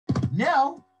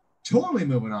Now, totally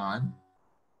moving on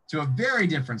to a very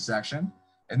different section,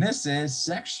 and this is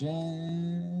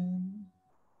section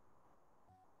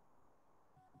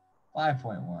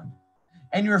 5.1.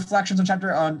 Any reflections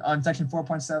on on section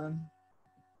 4.7?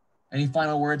 Any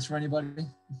final words for anybody?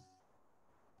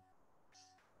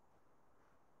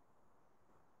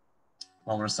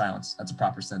 Moment of silence. That's a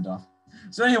proper send-off.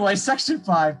 So anyway, section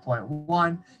 5.1,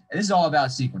 and this is all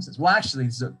about sequences. Well, actually,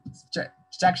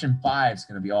 section 5 is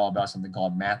going to be all about something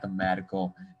called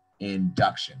mathematical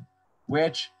induction,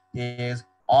 which is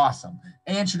awesome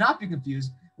and should not be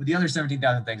confused with the other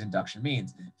 17,000 things induction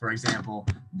means. For example,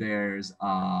 there's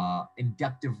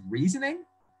inductive reasoning.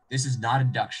 This is not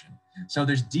induction. So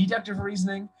there's deductive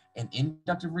reasoning and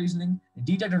inductive reasoning. And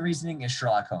deductive reasoning is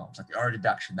Sherlock Holmes, like the art of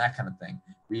deduction, that kind of thing,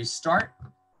 where you start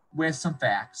with some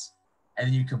facts and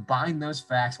then you combine those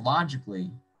facts logically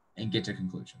and get to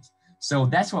conclusions. So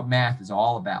that's what math is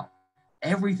all about.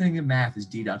 Everything in math is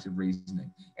deductive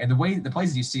reasoning. And the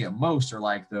places you see it most are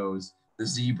like those, the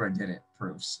zebra did it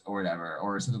proofs or whatever,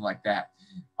 or something like that.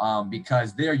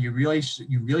 Because there you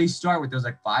really start with those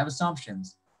like 5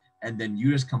 assumptions, and then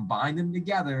you just combine them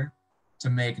together to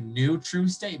make new true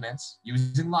statements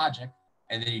using logic,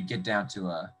 and then you get down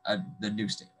to the new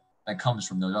statement that comes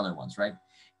from those other ones, right?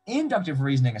 Inductive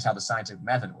reasoning is how the scientific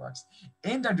method works.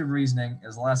 Inductive reasoning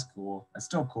is less cool. It's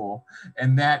still cool,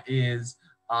 and that is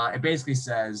it basically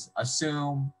says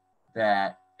assume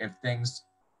that if things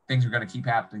are going to keep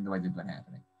happening the way they've been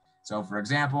happening. So, for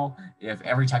example, if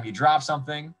every time you drop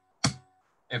something,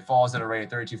 it falls at a rate of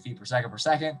 32 feet per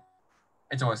second,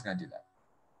 it's always going to do that.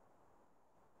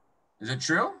 Is it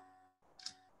true?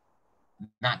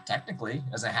 Not technically.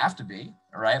 It doesn't have to be,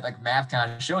 right? Like math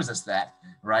kind of shows us that,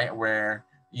 right? Where,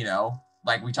 you know,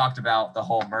 like we talked about the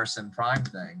whole Mersenne prime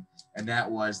thing, and that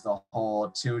was the whole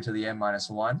 2 to the n minus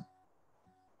 1.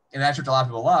 And that tripped a lot of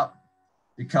people up,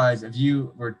 because if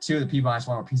you were 2 to the p minus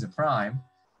 1 or p's of prime,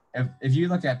 if you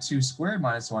look at 2 squared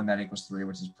minus 1, that equals 3,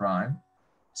 which is prime.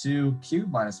 2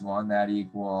 cubed minus 1, that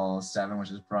equals 7,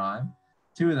 which is prime.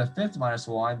 2 to the 5th minus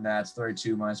 1, that's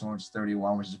 32 minus 1, which is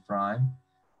 31, which is prime.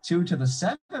 2 to the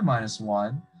 7 minus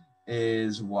 1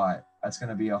 is what? That's going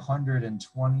to be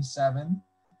 127,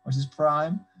 which is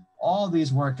prime. All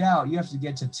these work out. You have to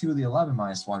get to 2 to the 11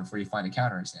 minus 1 before you find a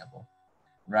counterexample,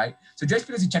 right? So just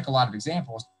because you check a lot of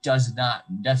examples does not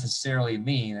necessarily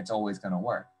mean it's always going to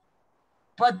work.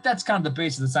 But that's kind of the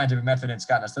basis of the scientific method, and it's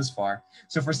gotten us this far.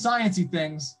 So for sciencey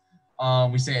things,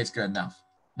 we say it's good enough,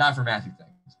 not for mathy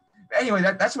things. But anyway,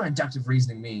 that's what inductive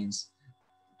reasoning means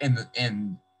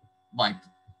in like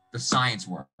the science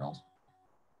world.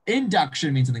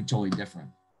 Induction means something totally different.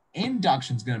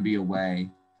 Induction is going to be a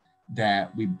way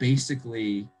that we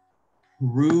basically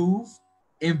prove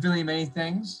infinitely many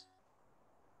things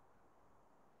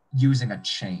using a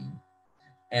chain.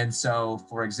 And so,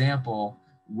 for example,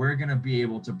 we're going to be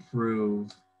able to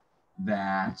prove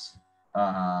that,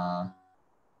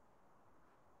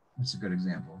 what's a good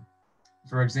example?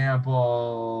 For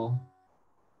example,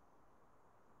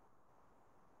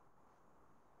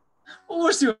 well,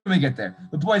 we'll see when we get there.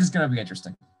 The point is going to be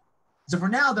interesting. So for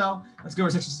now, though, let's go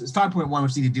to section 5.1,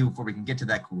 which we need to do before we can get to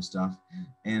that cool stuff,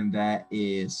 and that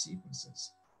is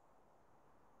sequences.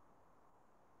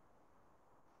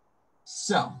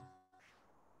 So,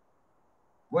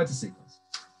 what's a sequence?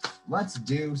 Let's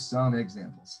do some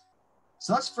examples.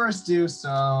 So let's first do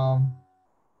some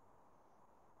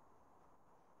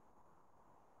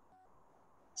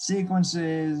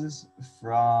sequences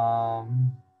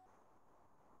from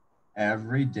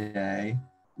everyday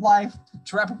life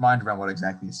to wrap our mind around what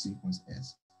exactly a sequence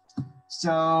is.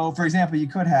 So, for example, you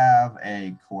could have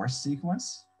a course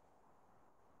sequence.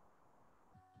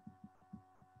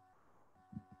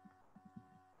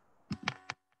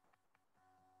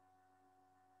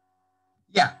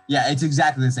 Yeah, it's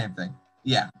exactly the same thing.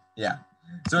 Yeah.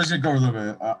 So let's just go over a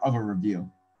little bit of a review.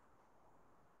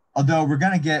 Although we're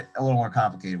going to get a little more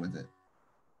complicated with it.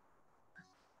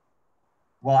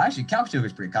 Well, actually, calculus 2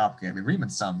 is pretty complicated. I mean, Riemann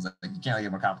sums, like, you can't really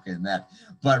get more complicated than that.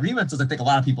 But Riemann sums, I think a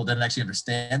lot of people didn't actually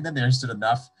understand them. They understood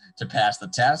enough to pass the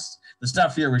test. The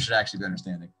stuff here we should actually be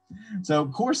understanding. So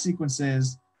course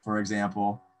sequences, for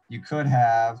example, you could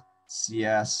have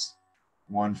CS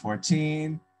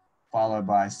 114, followed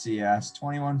by CS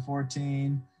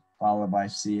 2114, followed by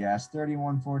CS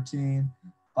 3114,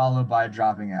 followed by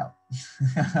dropping out.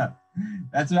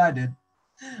 That's what I did.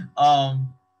 Not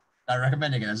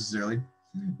recommending it necessarily.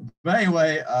 But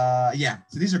anyway, yeah,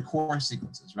 so these are course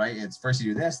sequences, right? It's first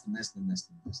you do this, then this, then this,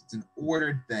 then this. It's an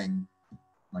ordered thing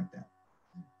like that.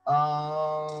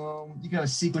 You can have a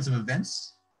sequence of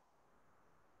events.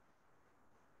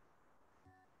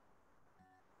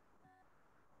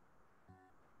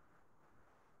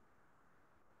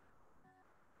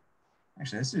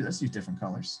 Actually, let's do different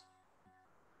colors.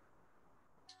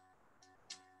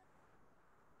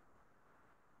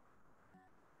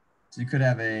 So you could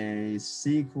have a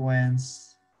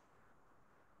sequence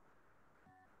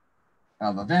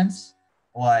of events,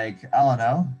 like, I don't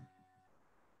know,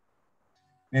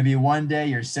 maybe one day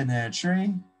you're sitting in a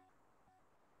tree.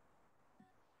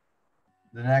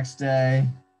 The next day,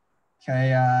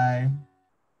 KISSING.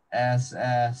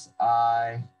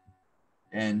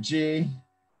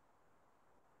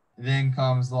 Then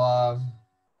comes love.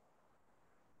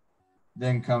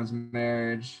 Then comes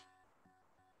marriage.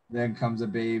 Then comes a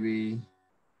baby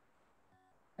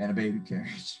and a baby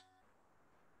carriage.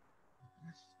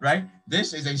 Right?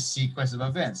 This is a sequence of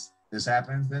events. This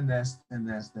happens, then this, then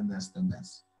this, then this, then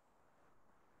this.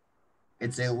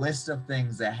 It's a list of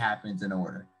things that happens in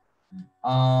order.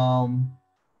 You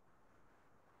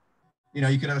know,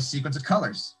 you could have a sequence of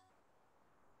colors.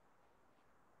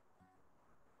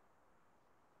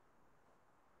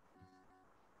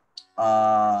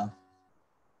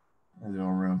 A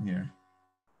little room here.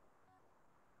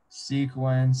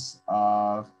 Sequence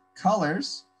of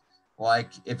colors,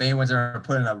 like if anyone's ever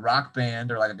put in a rock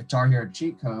band or like a Guitar Hero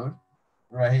cheat code,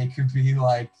 right? It could be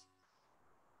like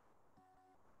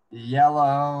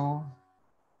yellow,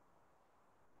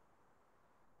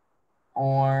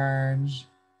 orange,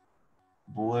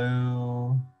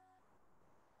 blue,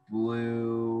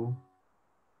 blue,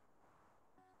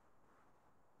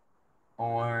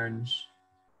 orange,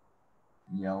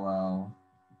 yellow,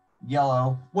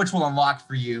 yellow, which will unlock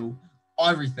for you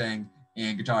everything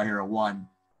in Guitar Hero 1.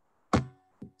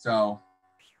 So,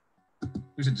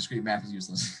 who said discrete math is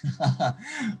useless?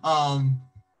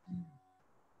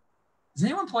 Does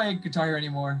anyone play Guitar Hero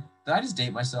anymore? Did I just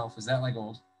date myself? Is that like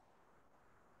old?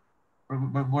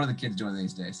 What are the kids doing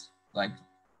these days? Like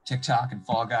TikTok and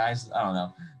Fall Guys? I don't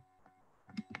know.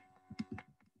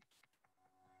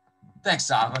 Thanks,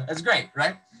 Sava. That's great,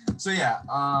 right? So yeah.